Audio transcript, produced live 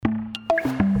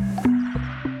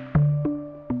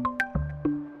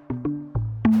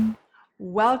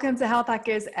Welcome to Health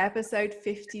Hackers episode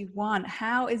 51.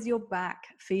 How is your back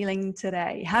feeling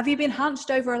today? Have you been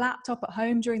hunched over a laptop at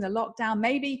home during the lockdown?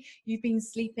 Maybe you've been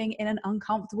sleeping in an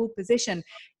uncomfortable position.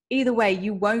 Either way,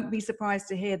 you won't be surprised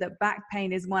to hear that back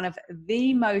pain is one of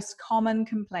the most common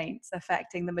complaints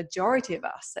affecting the majority of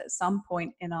us at some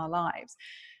point in our lives.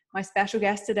 My special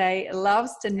guest today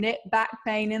loves to nip back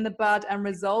pain in the bud and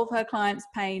resolve her clients'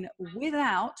 pain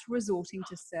without resorting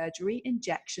to surgery,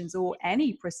 injections, or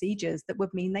any procedures that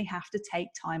would mean they have to take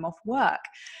time off work.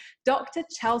 Dr.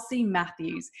 Chelsea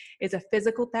Matthews is a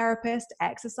physical therapist,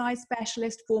 exercise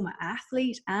specialist, former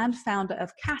athlete, and founder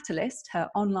of Catalyst, her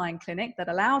online clinic that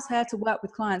allows her to work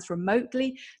with clients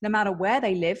remotely, no matter where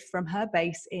they live, from her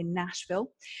base in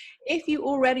Nashville. If you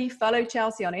already follow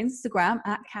Chelsea on Instagram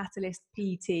at Catalyst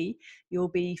PT, you'll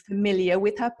be familiar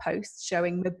with her posts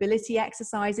showing mobility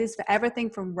exercises for everything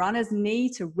from runner's knee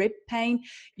to rib pain.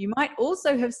 You might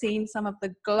also have seen some of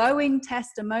the glowing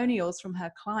testimonials from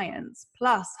her clients,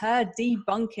 plus her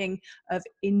debunking of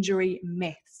injury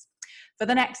myths. For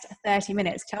the next 30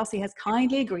 minutes, Chelsea has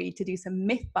kindly agreed to do some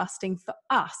myth busting for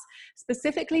us,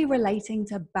 specifically relating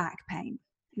to back pain.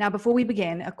 Now, before we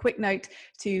begin, a quick note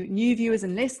to new viewers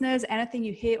and listeners: anything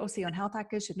you hear or see on Health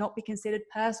Hackers should not be considered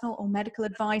personal or medical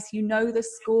advice. You know the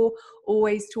score.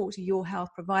 Always talk to your health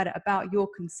provider about your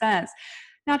concerns.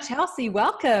 Now, Chelsea,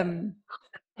 welcome.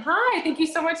 Hi, thank you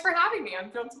so much for having me.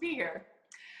 I'm thrilled to be here.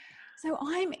 So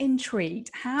I'm intrigued.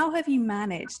 How have you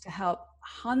managed to help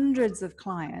hundreds of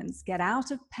clients get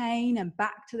out of pain and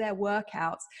back to their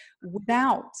workouts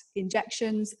without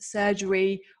injections,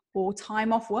 surgery, or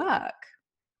time off work?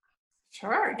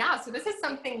 Sure. Yeah. So this is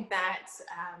something that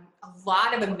a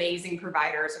lot of amazing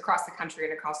providers across the country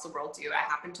and across the world do. I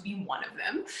happen to be one of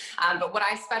them. But what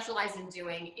I specialize in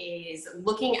doing is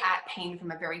looking at pain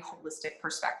from a very holistic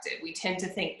perspective. We tend to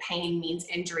think pain means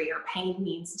injury or pain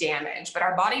means damage, but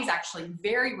our body is actually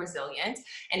very resilient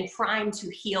and primed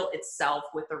to heal itself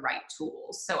with the right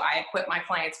tools. So I equip my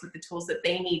clients with the tools that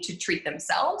they need to treat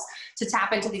themselves, to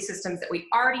tap into these systems that we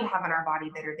already have in our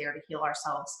body that are there to heal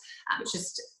ourselves. It's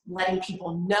just letting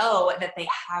people know that they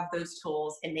have those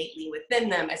tools innately within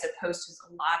them, as opposed to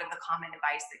a lot of the common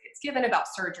advice that gets given about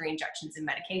surgery, injections, and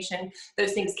medication.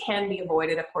 Those things can be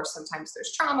avoided. Of course, sometimes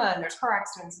there's trauma and there's car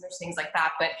accidents and there's things like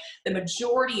that, but the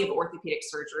majority of orthopedic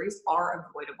surgeries are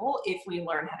avoidable if we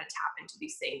learn how to tap into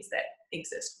these things that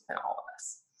exist within all of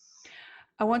us.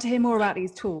 I want to hear more about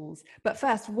these tools, but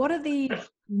first, what are the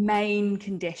main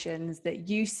conditions that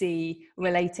you see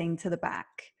relating to the back?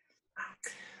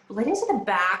 Relating to the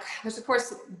back, there's of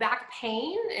course back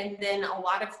pain, and then a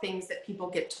lot of things that people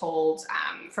get told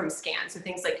from scans. So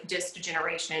things like disc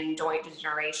degeneration, joint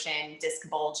degeneration, disc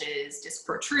bulges, disc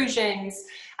protrusions,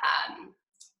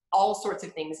 all sorts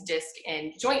of things, disc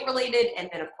and joint related, and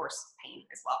then of course pain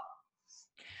as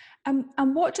well.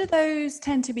 And what do those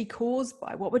tend to be caused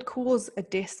by? What would cause a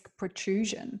disc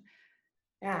protrusion?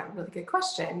 Yeah, really good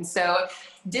question. So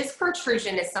disc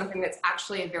protrusion is something that's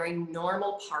actually a very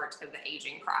normal part of the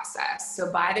aging process.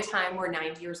 So by the time we're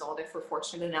 90 years old, if we're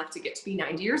fortunate enough to get to be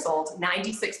 90 years old,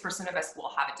 96% of us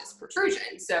will have a disc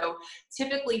protrusion. So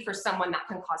typically for someone that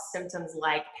can cause symptoms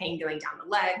like pain going down the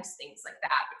legs, things like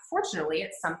that. But fortunately,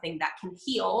 it's something that can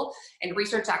heal. And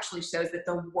research actually shows that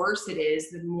the worse it is,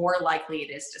 the more likely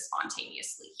it is to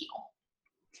spontaneously heal.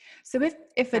 So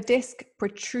if a disc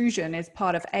protrusion is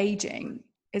part of aging,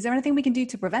 is there anything we can do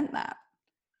to prevent that?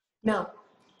 No.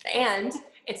 And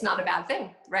it's not a bad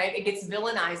thing, right? It gets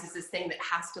villainized as this thing that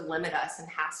has to limit us and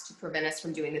has to prevent us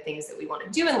from doing the things that we want to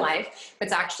do in life. But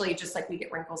it's actually just like we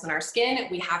get wrinkles in our skin,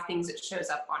 we have things that shows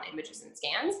up on images and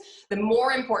scans. The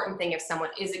more important thing if someone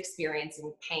is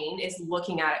experiencing pain is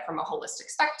looking at it from a holistic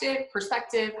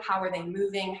perspective. How are they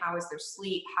moving? How is their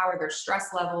sleep? How are their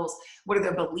stress levels? What are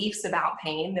their beliefs about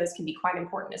pain? Those can be quite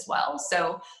important as well.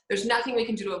 So there's nothing we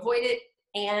can do to avoid it.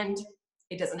 And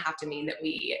it doesn't have to mean that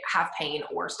we have pain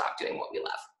or stop doing what we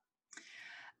love.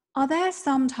 Are there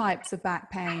some types of back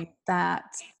pain that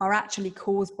are actually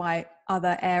caused by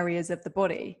other areas of the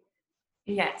body?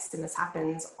 Yes, and this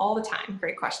happens all the time.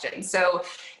 Great question. So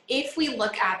if we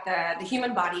look at the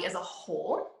human body as a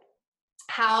whole,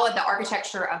 how the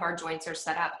architecture of our joints are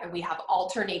set up, and we have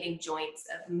alternating joints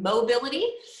of mobility,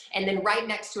 and then right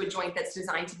next to a joint that's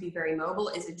designed to be very mobile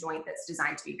is a joint that's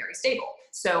designed to be very stable.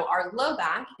 So our low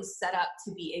back is set up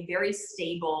to be a very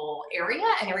stable area,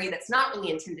 an area that's not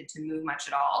really intended to move much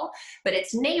at all, but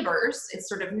its neighbors, its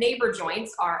sort of neighbor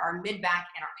joints are our mid-back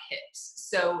and our hips.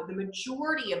 So the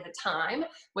majority of the time,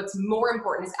 what's more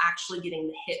important is actually getting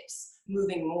the hips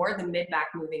moving more, the mid-back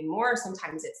moving more.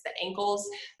 Sometimes it's the ankles,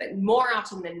 but more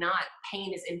often than not,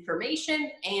 pain is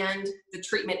information and the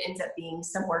treatment ends up being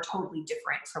somewhere totally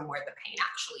different from where the pain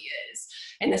actually is.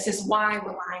 And this is why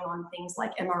relying on things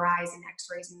like MRIs and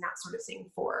x-rays and that sort of thing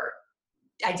for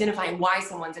identifying why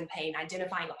someone's in pain,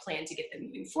 identifying a plan to get them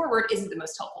moving forward isn't the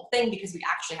most helpful thing, because we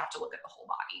actually have to look at the whole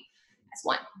body as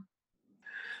one.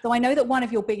 So I know that one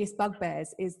of your biggest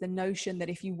bugbears is the notion that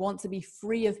if you want to be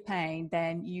free of pain,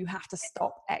 then you have to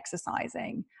stop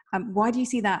exercising. Why do you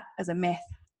see that as a myth?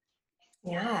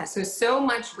 Yeah, so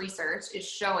much research is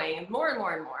showing more and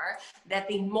more and more that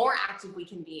the more active we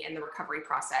can be in the recovery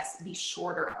process, the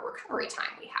shorter our recovery time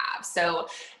we have. So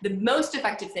the most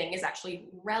effective thing is actually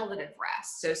relative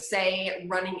rest. So say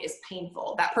running is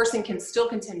painful, that person can still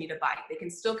continue to bike, they can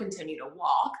still continue to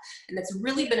walk, and that's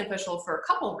really beneficial for a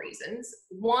couple of reasons.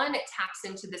 One, it taps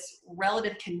into this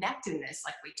relative connectedness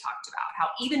like we talked about, how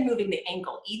even moving the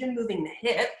ankle, even moving the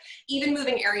hip, even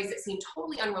moving areas that seem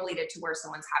totally unrelated to where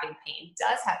someone's having pain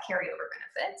does have carryover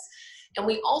benefits. And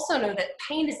we also know that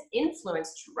pain is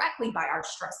influenced directly by our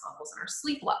stress levels and our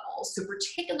sleep levels. So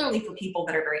particularly for people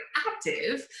that are very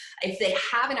active, if they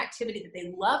have an activity that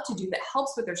they love to do that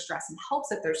helps with their stress and helps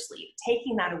with their sleep,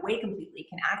 taking that away completely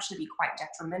can actually be quite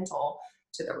detrimental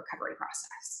to the recovery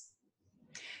process.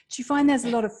 Do you find there's a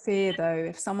lot of fear though,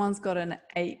 if someone's got an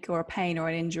ache or a pain or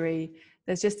an injury,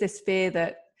 there's just this fear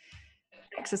that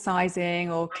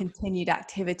exercising or continued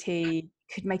activity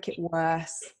could make it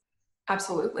worse?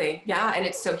 Absolutely. Yeah. And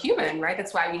it's so human, right?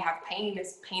 That's why we have pain.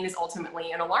 Pain is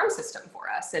ultimately an alarm system for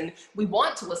us. And we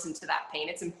want to listen to that pain.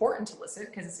 It's important to listen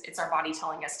because it's our body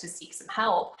telling us to seek some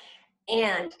help.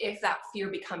 And if that fear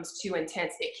becomes too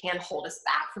intense, it can hold us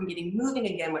back from getting moving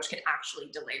again, which can actually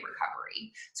delay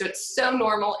recovery. So it's so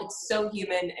normal. It's so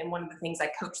human. And one of the things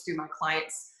I coach my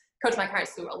clients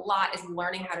through a lot is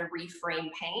learning how to reframe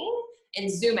pain and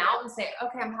zoom out and say,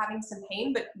 okay, I'm having some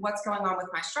pain, but what's going on with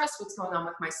my stress? What's going on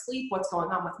with my sleep? What's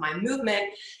going on with my movement?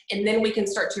 And then we can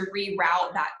start to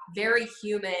reroute that very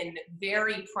human,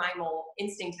 very primal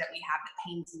instinct that we have that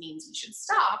pain means we should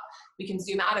stop. We can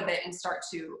zoom out a bit and start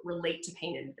to relate to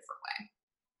pain in a different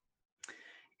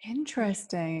way.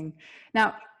 Interesting.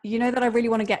 Now, you know that I really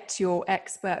want to get to your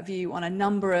expert view on a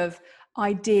number of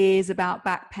ideas about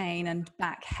back pain and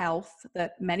back health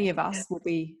that many of us will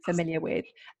be familiar with.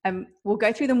 We'll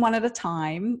go through them one at a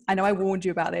time. I know I warned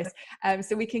you about this,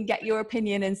 so we can get your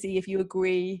opinion and see if you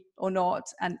agree or not,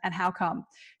 and how come.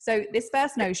 So this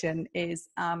first notion is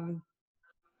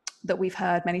that we've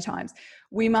heard many times: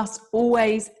 we must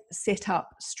always sit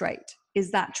up straight.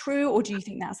 Is that true, or do you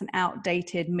think that's an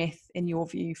outdated myth in your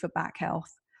view for back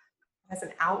health? As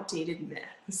an outdated myth.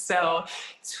 So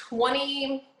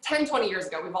 10, 20 years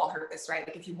ago, we've all heard this, right?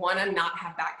 Like if you want to not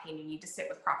have back pain, you need to sit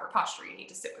with proper posture. You need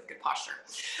to sit with good posture.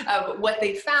 But what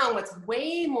they found, what's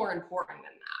way more important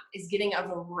than that, is getting a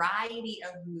variety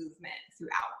of movement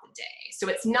throughout the day. So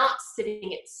it's not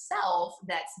sitting itself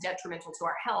that's detrimental to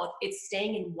our health. It's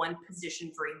staying in one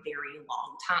position for a very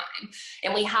long time.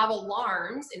 And we have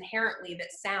alarms inherently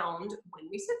that sound when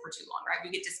we sit for too long, right?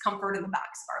 We get discomfort in the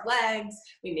backs of our legs.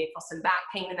 We may feel some back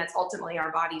pain, and that's ultimately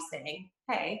our body saying,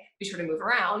 hey, be sure to move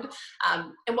around.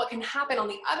 And what can happen on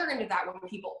the other end of that, when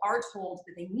people are told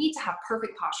that they need to have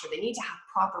perfect posture, they need to have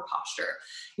proper posture.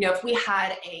 You know, if we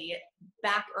had a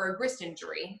back or a wrist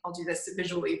injury, I'll do this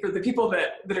visually for the people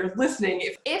that are listening.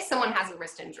 If someone has a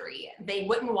wrist injury, they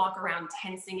wouldn't walk around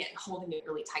tensing it and holding it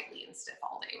really tightly and stiff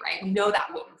all day, right? We know that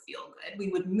wouldn't feel good. We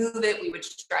would move it, we would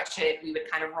stretch it, we would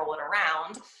kind of roll it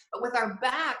around. But with our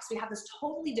backs, we have this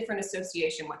totally different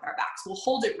association with our backs. We'll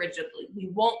hold it rigidly. We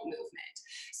won't move it.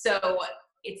 So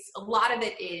a lot of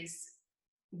it is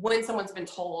when someone's been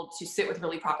told to sit with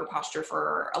really proper posture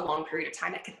for a long period of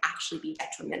time, it can actually be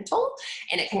detrimental,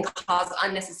 and it can cause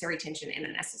unnecessary tension and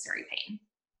unnecessary pain.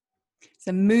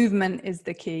 So movement is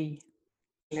the key.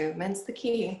 Movement's the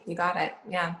key. You got it.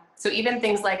 Yeah. So even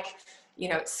things like, you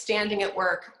know, standing at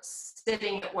work,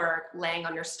 sitting at work, laying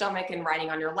on your stomach and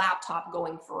writing on your laptop,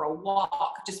 going for a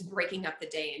walk, just breaking up the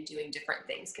day and doing different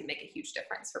things can make a huge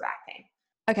difference for back pain.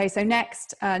 Okay, so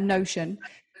next notion,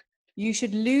 you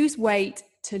should lose weight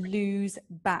to lose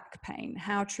back pain.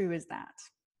 How true is that?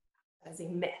 That is a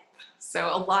myth. So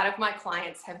a lot of my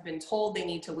clients have been told they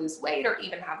need to lose weight or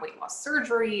even have weight loss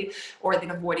surgery, or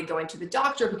they've avoided going to the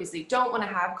doctor because they don't want to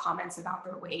have comments about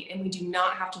their weight. And we do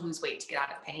not have to lose weight to get out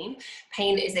of pain.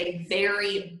 Pain is a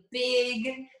very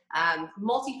big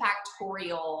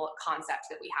multifactorial concept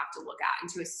that we have to look at, and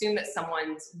to assume that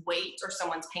someone's weight or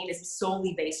someone's pain is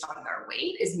solely based on their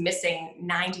weight is missing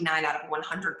 99 out of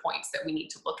 100 points that we need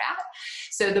to look at.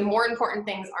 So the more important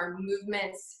things are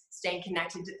movements, staying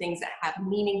connected to things that have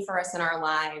meaning for us in our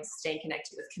lives, staying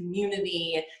connected with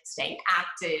community, staying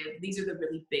active. These are the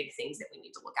really big things that we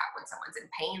need to look at when someone's in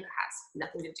pain that has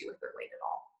nothing to do with their weight at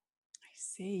all. I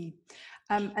see.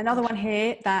 Another one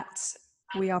here that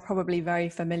we are probably very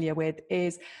familiar with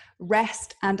is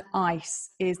rest and ice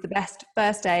is the best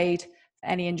first aid for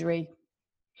any injury.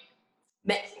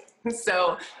 Myth.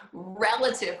 So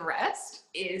relative rest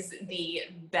is the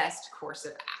best course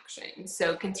of action.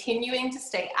 So continuing to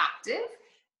stay active,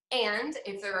 and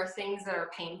if there are things that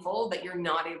are painful that you're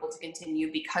not able to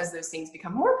continue because those things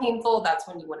become more painful, that's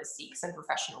when you want to seek some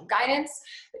professional guidance.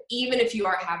 But even if you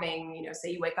are having,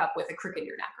 say you wake up with a crick in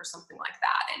your neck or something like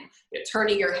that, and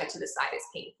turning your head to the side is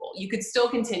painful, you could still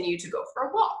continue to go for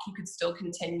a walk. You could still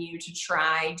continue to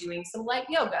try doing some light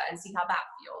yoga and see how that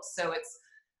feels. So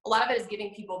a lot of it is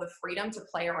giving people the freedom to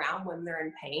play around when they're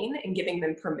in pain and giving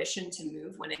them permission to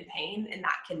move when in pain, and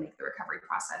that can make the recovery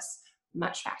process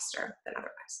much faster than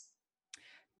otherwise.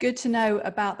 Good to know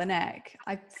about the neck.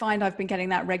 I find I've been getting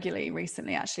that regularly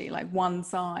recently, actually, like one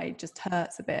side just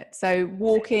hurts a bit. So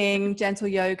walking, gentle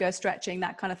yoga, stretching,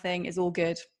 that kind of thing is all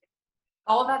good.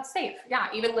 All of that's safe. Yeah,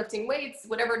 even lifting weights,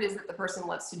 whatever it is that the person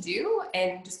loves to do,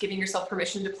 and just giving yourself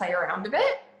permission to play around a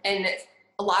bit. And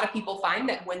a lot of people find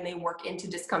that when they work into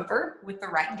discomfort with the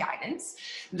right guidance,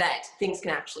 that things can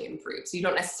actually improve. So you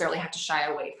don't necessarily have to shy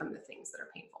away from the things that are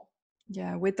painful.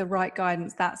 Yeah, with the right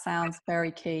guidance, that sounds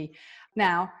very key.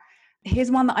 Now, here's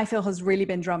one that I feel has really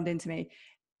been drummed into me.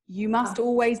 You must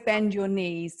always bend your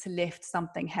knees to lift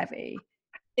something heavy.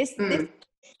 Is this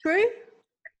true?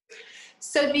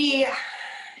 So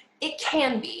it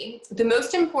can be. The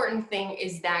most important thing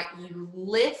is that you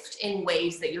lift in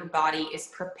ways that your body is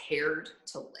prepared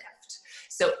to lift.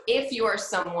 So if you are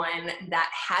someone that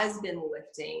has been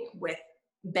lifting with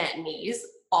bent knees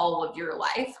all of your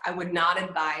life, I would not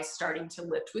advise starting to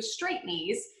lift with straight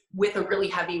knees with a really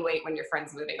heavy weight when your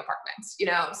friend's moving apartments,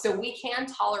 So we can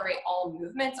tolerate all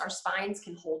movements. Our spines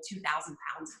can hold 2,000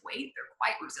 pounds of weight. They're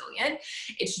quite resilient.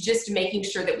 It's just making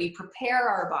sure that we prepare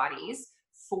our bodies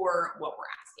for what we're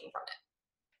asking from it.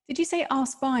 Did you say our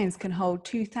spines can hold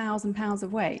 2,000 pounds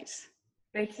of weight?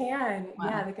 They can. Wow.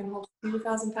 Yeah, they can hold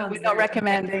 2,000 pounds. We're not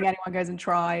recommending anyone goes and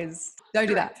tries. Don't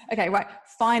do that. Okay, right.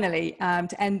 Finally,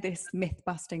 to end this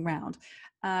myth-busting round,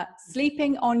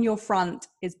 sleeping on your front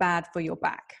is bad for your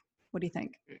back. What do you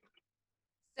think?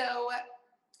 So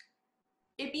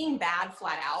it being bad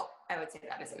flat out, I would say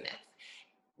that is a myth.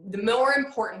 The more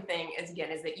important thing is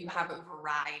that you have a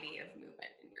variety of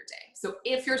movement in your day. So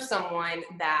if you're someone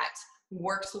that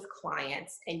works with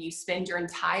clients and you spend your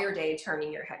entire day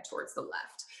turning your head towards the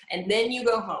left, and then you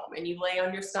go home and you lay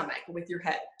on your stomach with your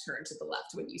head turned to the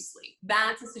left when you sleep,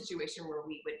 that's a situation where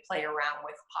we would play around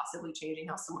with possibly changing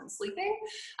how someone's sleeping.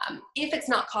 If it's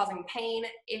not causing pain,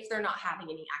 if they're not having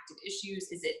any active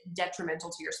issues, is it detrimental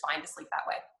to your spine to sleep that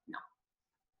way? No.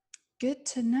 Good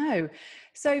to know.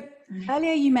 So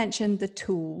earlier you mentioned the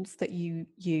tools that you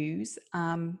use.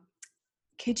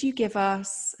 Could you give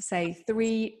us, say,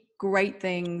 3 great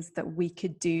things that we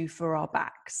could do for our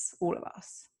backs, all of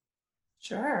us?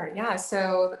 Sure. Yeah.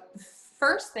 So the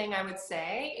first thing I would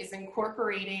say is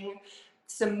incorporating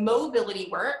some mobility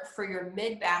work for your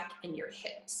mid back and your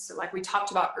hips. So like we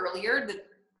talked about earlier, that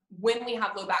when we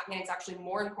have low back pain, it's actually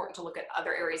more important to look at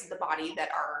other areas of the body that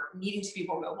are needing to be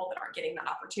more mobile, that aren't getting that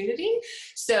opportunity.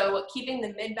 So keeping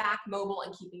the mid back mobile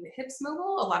and keeping the hips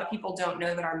mobile. A lot of people don't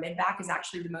know that our mid back is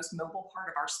actually the most mobile part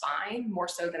of our spine, more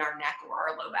so than our neck or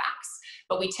our low backs,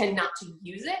 but we tend not to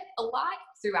use it a lot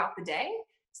throughout the day.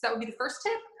 So that would be the first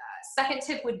tip. Second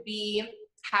tip would be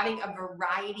having a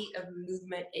variety of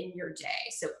movement in your day.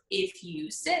 So if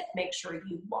you sit, make sure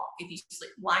you walk. If you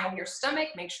lie on your stomach,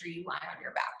 make sure you lie on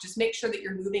your back. Just make sure that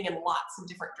you're moving in lots of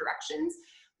different directions.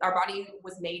 Our body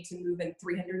was made to move in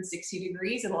 360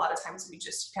 degrees, and a lot of times we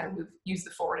just kind of use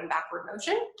the forward and backward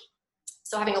motion.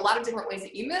 So having a lot of different ways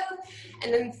that you move.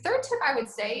 And then the third tip I would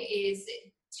say is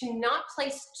to not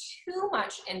place too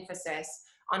much emphasis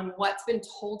on what's been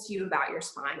told to you about your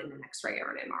spine in an X-ray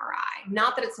or an MRI.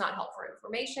 Not that it's not helpful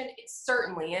information, it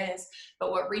certainly is,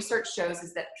 but what research shows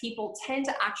is that people tend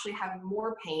to actually have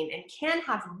more pain and can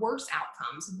have worse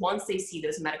outcomes once they see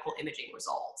those medical imaging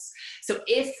results. So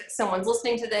if someone's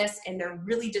listening to this and they're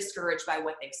really discouraged by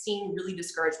what they've seen, really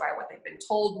discouraged by what they've been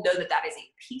told, know that that is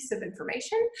a piece of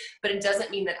information, but it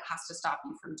doesn't mean that it has to stop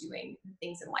you from doing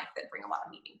things in life that bring a lot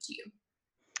of meaning to you.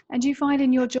 And do you find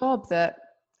in your job that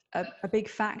a big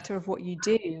factor of what you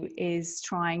do is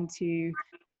trying to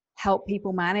help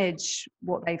people manage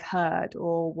what they've heard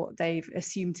or what they've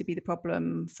assumed to be the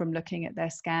problem from looking at their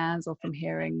scans or from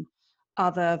hearing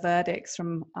other verdicts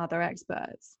from other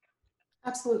experts?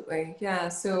 Absolutely. Yeah.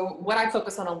 So what I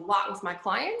focus on a lot with my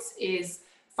clients is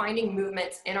finding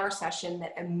movements in our session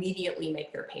that immediately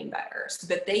make their pain better so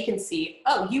that they can see,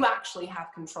 oh, you actually have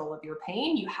control of your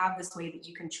pain. You have this way that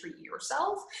you can treat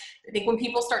yourself. I think when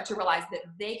people start to realize that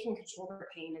they can control their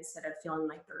pain instead of feeling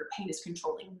like their pain is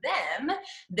controlling them,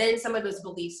 then some of those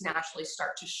beliefs naturally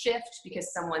start to shift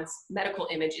because someone's medical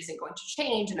image isn't going to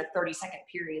change in a 30-second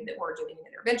period that we're doing an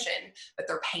intervention, but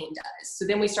their pain does. So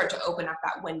then we start to open up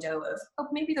that window of, oh,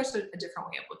 maybe there's a different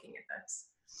way of looking at this.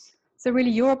 So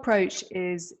really your approach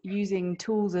is using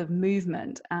tools of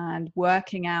movement and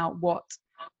working out what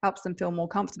helps them feel more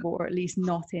comfortable or at least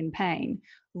not in pain,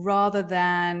 rather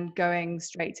than going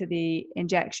straight to the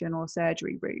injection or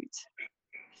surgery route.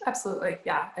 Absolutely.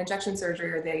 Yeah. Injection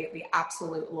surgery are the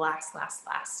absolute last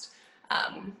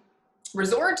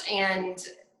resort. And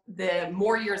the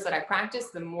more years that I practice,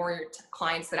 the more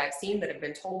clients that I've seen that have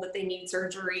been told that they need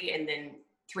surgery. And then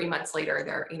 3 months later,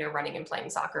 they're, running and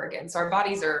playing soccer again. So our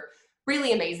bodies are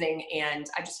really amazing. And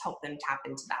I just help them tap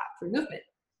into that through movement.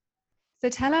 So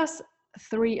tell us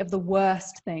 3 of the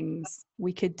worst things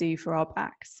we could do for our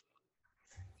backs.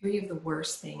 3 of the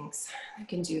worst things I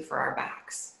can do for our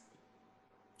backs.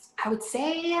 I would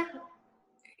say,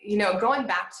 going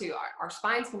back to our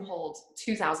spines can hold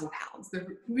 2,000 pounds. They're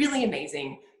really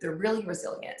amazing. They're really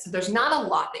resilient. So there's not a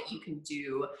lot that you can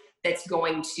do that's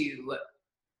going to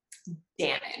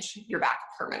damage your back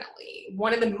permanently.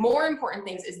 One of the more important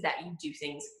things is that you do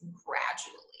things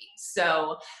gradually.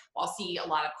 So I'll see a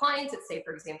lot of clients that say,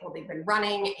 for example, they've been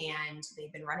running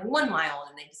 1 mile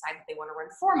and they decide that they want to run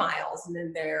 4 miles. And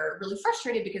then they're really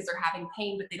frustrated because they're having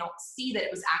pain, but they don't see that it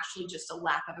was actually just a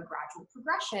lack of a gradual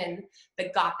progression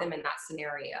that got them in that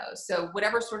scenario. So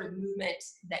whatever sort of movement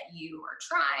that you are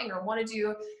trying or want to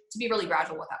do, to be really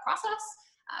gradual with that process.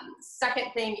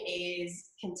 Second thing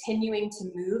is continuing to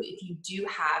move. If you do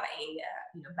have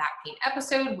a back pain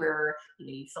episode where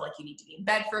you feel like you need to be in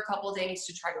bed for a couple of days,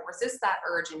 to try to resist that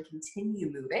urge and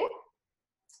continue moving.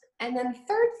 And then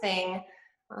third thing,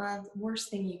 the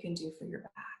worst thing you can do for your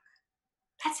back.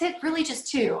 That's it, really just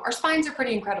 2. Our spines are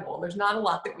pretty incredible. There's not a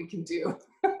lot that we can do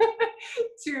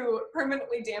to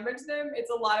permanently damage them.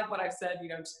 It's a lot of what I've said,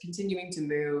 just continuing to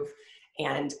move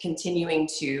and continuing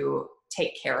to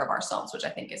take care of ourselves, which I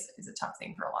think is a tough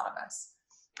thing for a lot of us.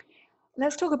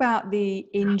 Let's talk about the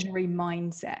injury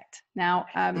mindset. Now,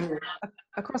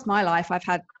 across my life, I've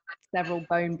had several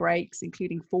bone breaks,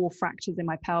 including 4 fractures in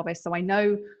my pelvis. So I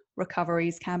know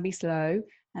recoveries can be slow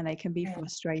and they can be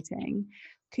frustrating.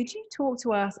 Could you talk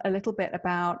to us a little bit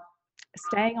about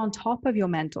staying on top of your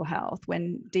mental health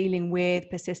when dealing with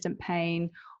persistent pain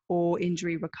or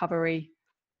injury recovery?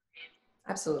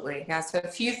 Absolutely. Yeah. So a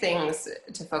few things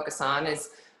to focus on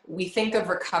is we think of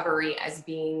recovery as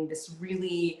being this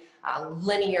really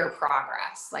linear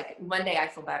progress. Like Monday I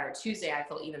feel better, Tuesday I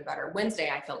feel even better,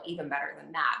 Wednesday I feel even better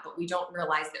than that. But we don't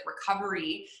realize that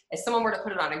recovery, if someone were to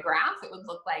put it on a graph, it would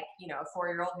look like, a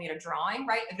 4-year-old made a drawing,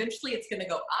 right? Eventually it's going to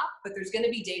go up, but there's going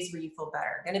to be days where you feel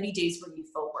better, going to be days where you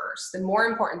feel worse. The more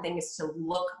important thing is to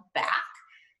look back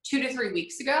 2 to 3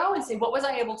 weeks ago and say, what was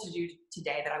I able to do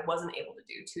today that I wasn't able to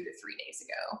do 2 to 3 days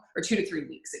ago or 2 to 3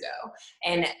 weeks ago?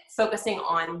 And focusing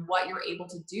on what you're able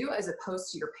to do as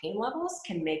opposed to your pain levels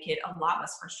can make it a lot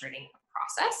less frustrating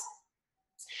process.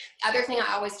 The other thing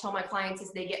I always tell my clients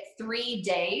is they get 3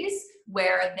 days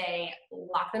where they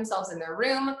lock themselves in their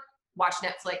room, watch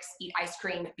Netflix, eat ice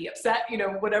cream, be upset,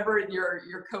 whatever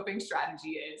your coping strategy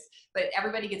is. But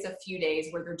everybody gets a few days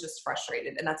where they're just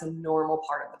frustrated, and that's a normal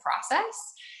part of the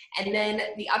process. And then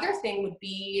the other thing would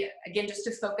be, again, just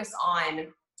to focus on,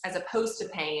 as opposed to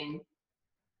pain,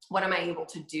 what am I able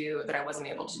to do that I wasn't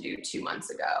able to do 2 months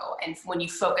ago? And when you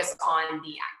focus on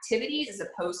the activities as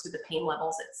opposed to the pain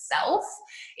levels itself,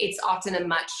 it's often a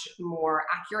much more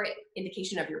accurate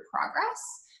indication of your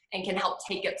progress and can help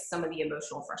take up some of the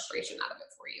emotional frustration out of it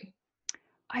for you.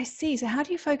 I see. So how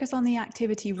do you focus on the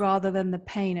activity rather than the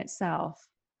pain itself?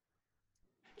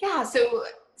 Yeah. So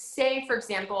say, for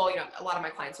example, a lot of my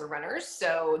clients are runners.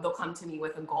 So they'll come to me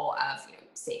with a goal of,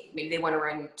 say, maybe they want to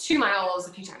run 2 miles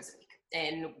a few times a week.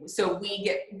 And so we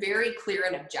get very clear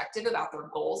and objective about their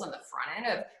goals on the front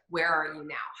end of where are you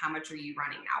now? How much are you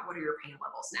running now? What are your pain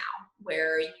levels now?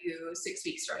 Where are you 6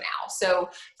 weeks from now? So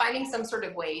finding some sort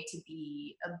of way to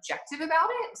be objective about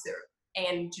it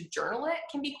and to journal it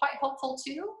can be quite helpful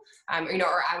too.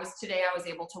 Or I was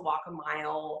able to walk a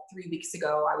mile. 3 weeks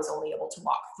ago, I was only able to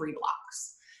walk 3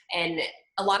 blocks. And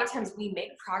a lot of times we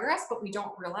make progress, but we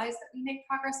don't realize that we make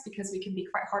progress because we can be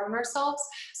quite hard on ourselves.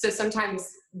 So sometimes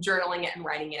journaling it and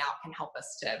writing it out can help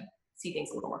us to see things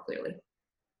a little more clearly.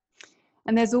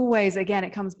 And there's always, again,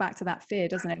 it comes back to that fear,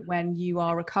 doesn't it? When you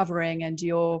are recovering and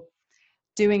you're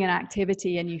doing an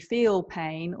activity and you feel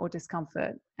pain or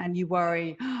discomfort and you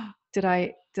worry, oh, did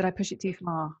I push it too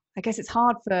far? I guess it's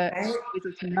hard for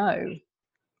people to know.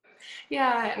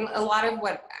 Yeah, and a lot of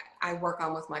what I work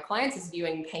on with my clients is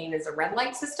viewing pain as a red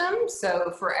light system.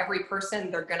 So for every person,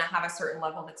 they're going to have a certain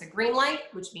level that's a green light,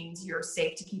 which means you're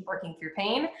safe to keep working through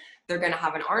pain. They're going to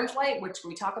have an orange light, which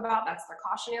we talk about, that's the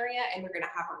caution area, and they're going to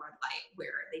have a red light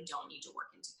where they don't need to work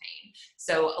into pain.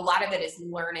 So a lot of it is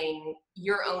learning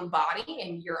your own body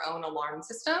and your own alarm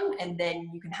system, and then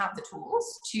you can have the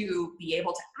tools to be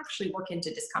able to actually work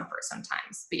into discomfort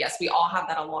sometimes. But yes, we all have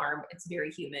that alarm. It's very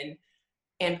human,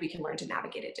 and we can learn to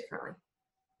navigate it differently.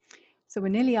 So we're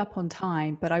nearly up on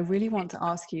time, but I really want to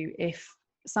ask you, if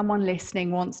someone listening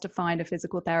wants to find a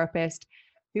physical therapist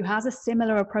who has a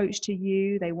similar approach to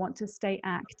you, they want to stay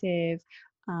active,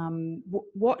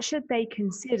 what should they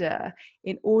consider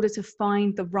in order to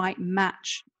find the right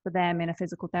match for them in a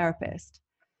physical therapist?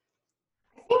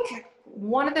 I think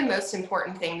one of the most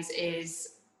important things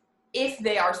is, if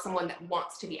they are someone that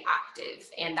wants to be active,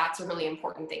 and that's a really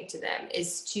important thing to them,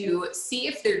 is to see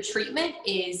if their treatment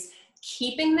is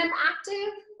keeping them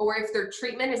active or if their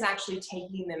treatment is actually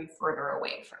taking them further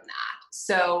away from that.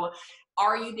 So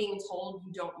are you being told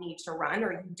you don't need to run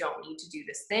or you don't need to do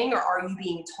this thing? Or are you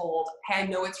being told, hey, I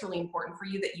know it's really important for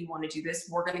you that you want to do this.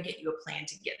 We're going to get you a plan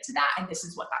to get to that. And this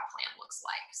is what that plan looks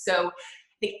like. So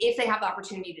if they have the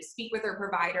opportunity to speak with their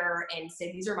provider and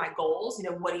say, these are my goals,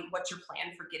 what's your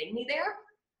plan for getting me there?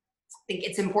 I think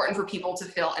it's important for people to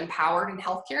feel empowered in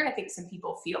healthcare. And I think some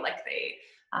people feel like they,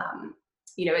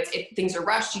 if things are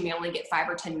rushed, you may only get 5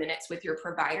 or 10 minutes with your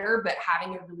provider, but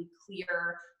having a really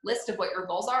clear list of what your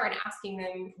goals are and asking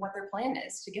them what their plan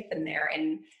is to get them there.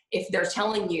 And if they're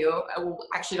telling you, I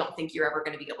actually don't think you're ever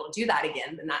going to be able to do that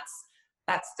again, then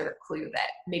that's their clue that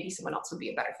maybe someone else would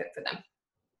be a better fit for them.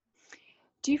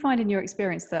 Do you find in your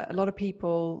experience that a lot of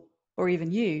people, or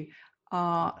even you,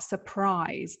 are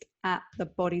surprised at the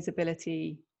body's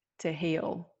ability to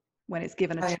heal when it's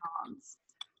given a chance?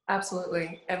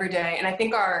 Absolutely, every day. And I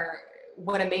think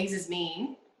what amazes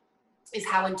me is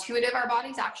how intuitive our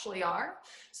bodies actually are.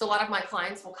 So a lot of my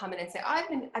clients will come in and say,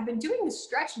 oh, I've been doing this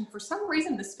stretch, and for some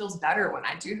reason this feels better when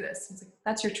I do this. It's like,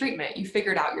 that's your treatment. You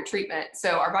figured out your treatment.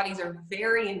 So our bodies are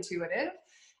very intuitive,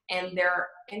 and they're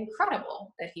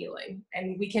incredible at healing.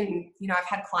 And we can, I've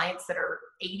had clients that are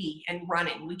 80 and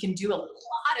running. We can do a lot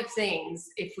of things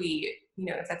if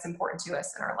that's important to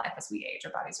us in our life as we age.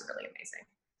 Our bodies are really amazing.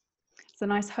 It's a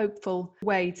nice, hopeful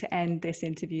way to end this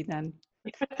interview then.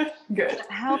 Good.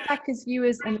 Health Hackers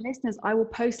viewers and listeners, I will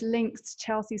post links to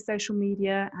Chelsea's social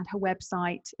media and her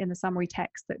website in the summary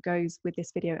text that goes with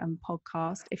this video and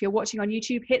podcast. If you're watching on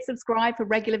YouTube, hit subscribe for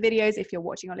regular videos. If you're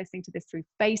watching or listening to this through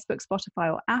Facebook,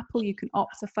 Spotify, or Apple, you can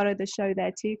opt to follow the show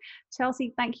there too.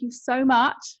 Chelsea, thank you so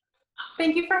much.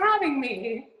 Thank you for having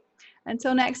me.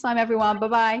 Until next time, everyone.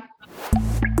 Bye-bye.